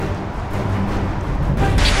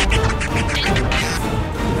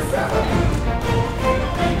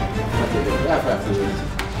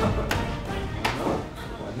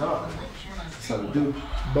do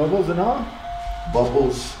bubbles and all?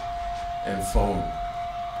 Bubbles and foam.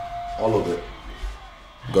 All of it.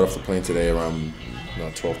 Got off the plane today around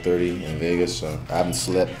 12:30 in Vegas, so I haven't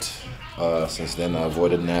slept since then. I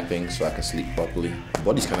avoided napping so I can sleep properly. My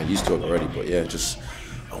body's kind of used to it already, but yeah, just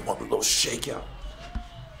I want a little shakeout.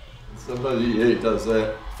 Sometimes he does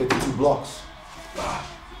that. 52 blocks. Bah.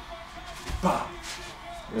 Bah.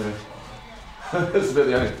 Yeah. That's about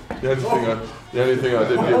the only thing I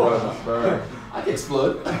did get one of them. I can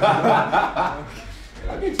explode. I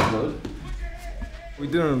can explode. We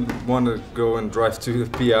didn't want to go and drive to the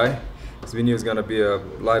PI. Because we knew it was going to be a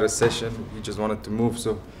lighter session. We just wanted to move,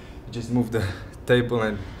 so we just moved the table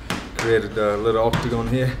and created a little octagon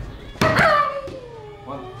here.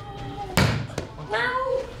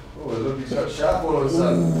 Oh, look, he's got sharp all of a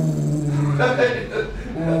sudden.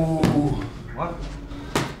 What?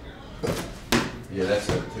 Yeah, that's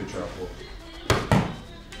a 2-trap walk.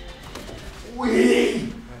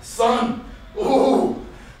 Wee! Son! Ooh!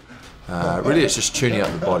 Really, it's just tuning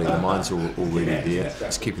up the body. The mind's already there.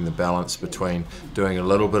 It's keeping the balance between doing a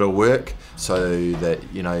little bit of work so that,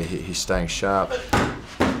 you know, he's staying sharp.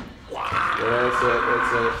 Yeah,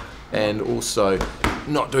 that's it. And also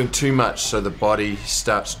not doing too much so the body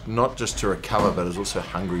starts not just to recover but is also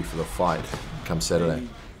hungry for the fight come Saturday.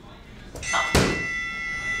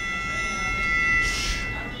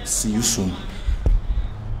 See you soon.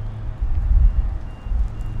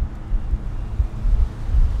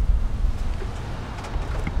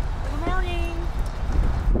 Good morning.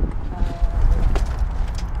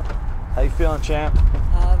 How you feeling, champ?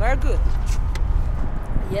 Very good.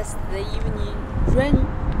 Yesterday evening, raining.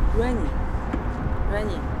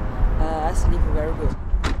 I sleep very good.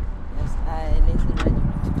 Yes, I listen raining.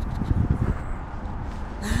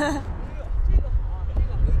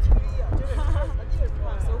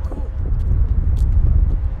 So cool.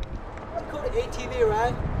 Call it ATV,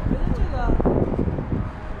 right? 觉得这个不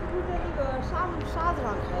是在那个沙子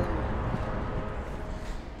上开的吗？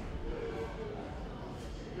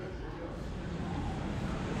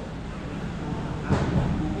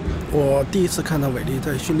我第一次看到伟丽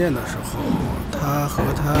在训练的时候，他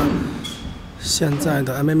和他现在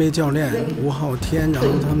的 MMA 教练吴昊天，然后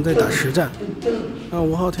他们在打实战。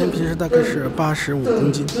吴昊天平时大概是85公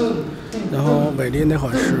斤，然后伟丽那会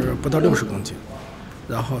儿是不到60公斤，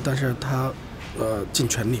然后但是他尽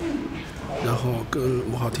全力，然后跟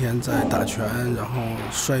吴昊天在打拳，然后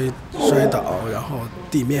摔倒，然后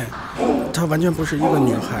地面，他完全不是一个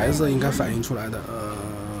女孩子应该反映出来的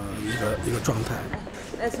一个状态。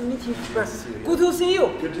Nice to meet you. Good to see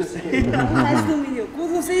you. Good to see you. Nice to meet you.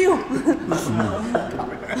 Good to see you.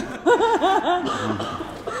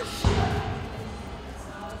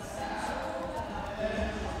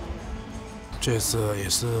 这次也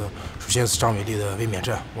是首先是张伟丽的卫冕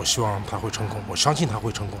战，我希望他会成功，我相信他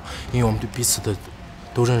会成功，因为我们对彼此的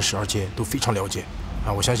都认识，而且都非常了解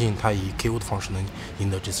啊，我相信他以 KO 的方式能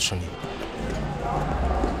赢得这次胜利。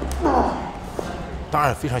当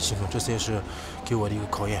然非常兴奋，这次也是给我的一个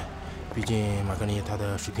考验，毕竟马格尼他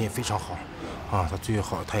的水平也非常好啊，他最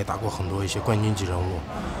好他也打过很多一些冠军级人物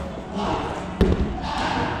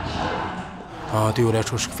啊，对我来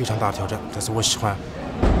说是个非常大的挑战，但是我希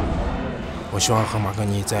望和马格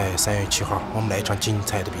尼在3月7号，我们来一场精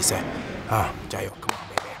彩的比赛，啊，加油 ！Come on,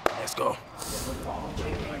 baby, let's go.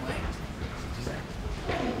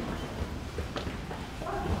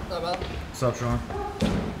 What's up, Sean?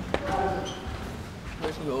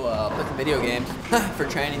 We should go play some video games for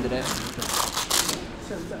training today.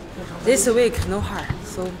 This week no hard,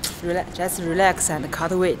 so just relax and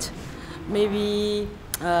cut weight. Maybe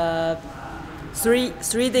 3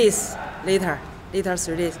 days later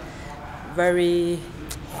 3 days. Very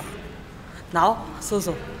now so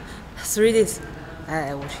 3 days.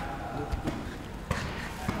 哎，我去。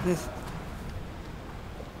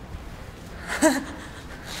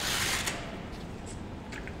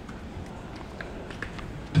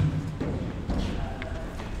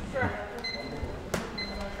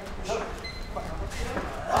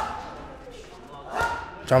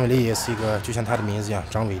张伟丽也是一个，就像她的名字一样，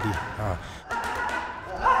张伟丽啊，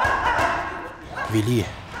伟丽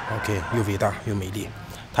 ，OK， 又伟大又美丽，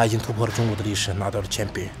她已经突破了中国的历史，拿到了签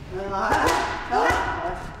杯。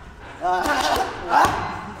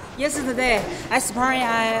Yesterday, I sparring.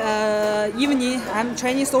 Evening, I'm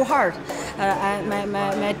training so hard.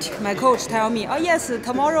 My coach tell me, oh yes,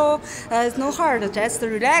 tomorrow it's no hard, just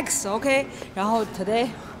relax, okay? 然后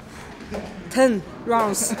today, 10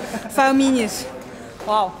 rounds, 5 minutes.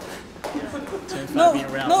 Wow. No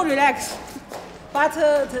relax. But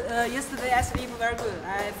yesterday I sleep very good.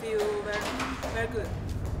 I feel very good.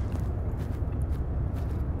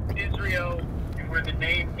 Israel, were the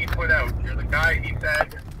name he put out. You're the guy he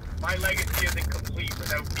said, my legacy isn't complete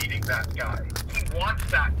without beating that guy. He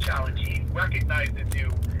wants that challenge. He recognizes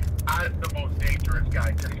you as the most dangerous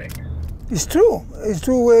guy to face. It's true. It's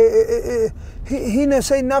true. He not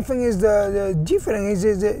say nothing is the different. Is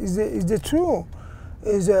the true.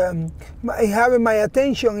 Is he having my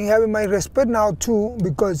attention? He having my respect now too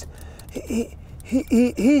because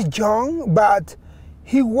he's young, but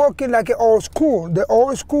he working like an old school. The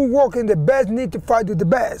old school working, the best need to fight with the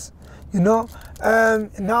best, you know.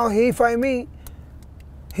 Now he fight me.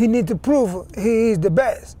 He need to prove he is the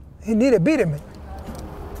best. He need to beat me.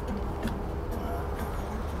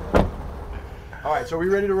 All right, so are we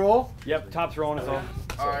ready to roll? Yep, top's rolling us all.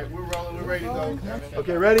 All right, we're rolling. We're ready to go.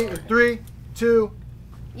 Okay, ready? 3, 2.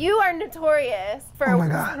 You are notorious for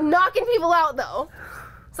knocking people out, though.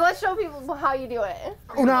 So let's show people how you do it.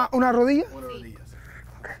 Una rodilla?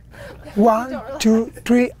 Okay. 1, 2,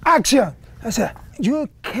 3, action! I said, you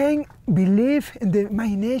can't believe in the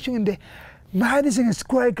imagination in the Madison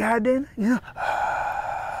Square Garden, you know?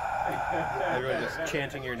 Everyone just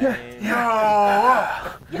chanting your name.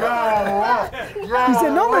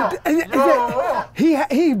 He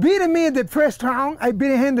said, he beat me in the first round. I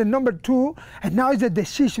beat him in the number 2, and now it's a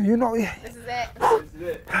decision, you know. This is it. This is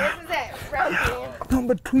it. Round 3.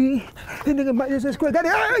 Number 3, in the Madison Square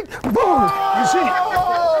Garden. Boom! You see?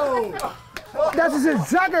 That is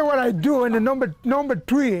exactly what I do in the number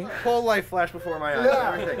 3. Whole life flash before my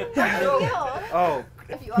eyes. Everything. Oh.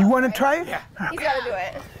 You want to try it? Yeah. He's got to do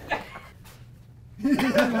it.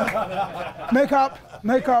 Make up.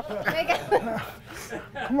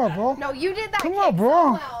 Come on, bro. No, you did that. Come on, bro.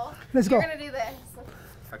 So well. Let's go. You're gonna do this.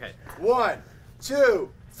 Okay. 1,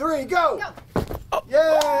 2, 3, go.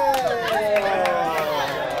 Yay!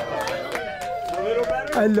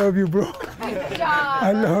 I love you, bro. Good job.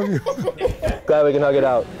 I love you. Glad we can hug it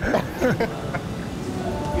out.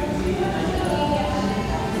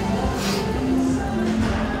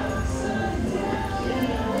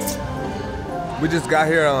 We just got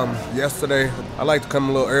here yesterday. I like to come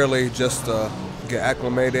a little early just to get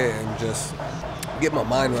acclimated and just get my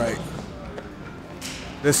mind right.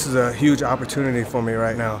 This is a huge opportunity for me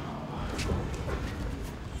right now.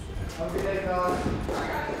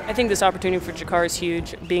 I think this opportunity for Jakar is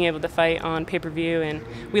huge, being able to fight on pay-per-view, and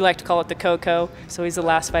we like to call it the co-co. So he's the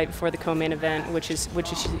last fight before the co-main event, which is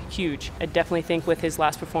huge. I definitely think with his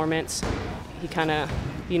last performance, he kind of,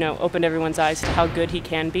 opened everyone's eyes to how good he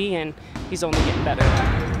can be, and he's only getting better.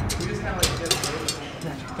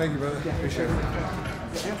 Thank you, brother. Appreciate it.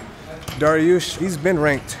 Dariush, he's been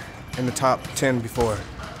ranked in the top 10 before.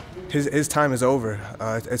 His time is over.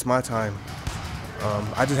 It's my time.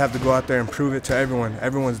 I just have to go out there and prove it to everyone.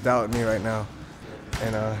 Everyone's doubting me right now,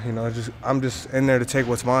 and I'm just in there to take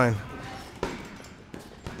what's mine.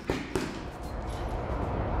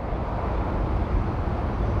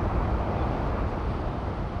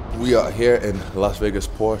 We are here in Las Vegas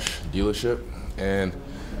Porsche dealership and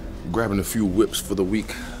grabbing a few whips for the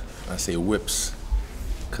week. I say whips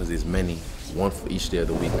because there's many, one for each day of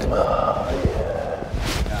the week. I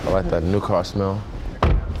like that new car smell.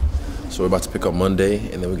 So we're about to pick up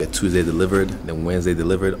Monday, and then we get Tuesday delivered, then Wednesday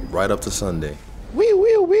delivered, right up to Sunday.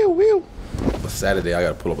 Wheel. But Saturday, I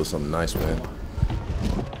gotta pull up with something nice, man.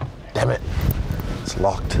 Damn it, it's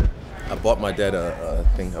locked. I bought my dad a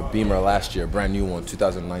Beamer last year, a brand new one,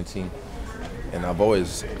 2019. And I've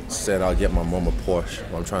always said I'll get my mom a Porsche.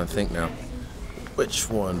 Well, I'm trying to think now, which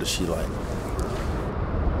one does she like?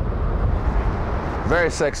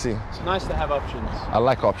 Very sexy. It's nice to have options. I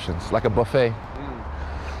like options, like a buffet.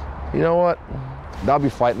 You know what? That'll be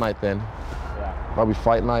fight night then. Yeah. That'll be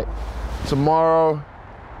fight night. Tomorrow,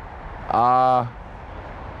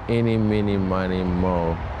 eeny, meeny, miny,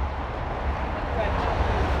 mo.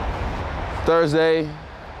 Thursday,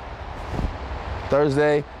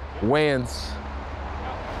 wins.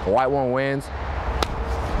 The white one wins.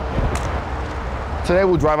 Today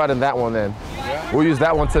we'll drive out in that one then. Yeah. We'll use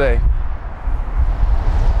that one today.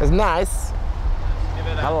 It's nice.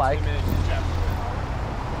 I like.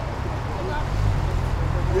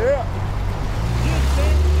 Yeah.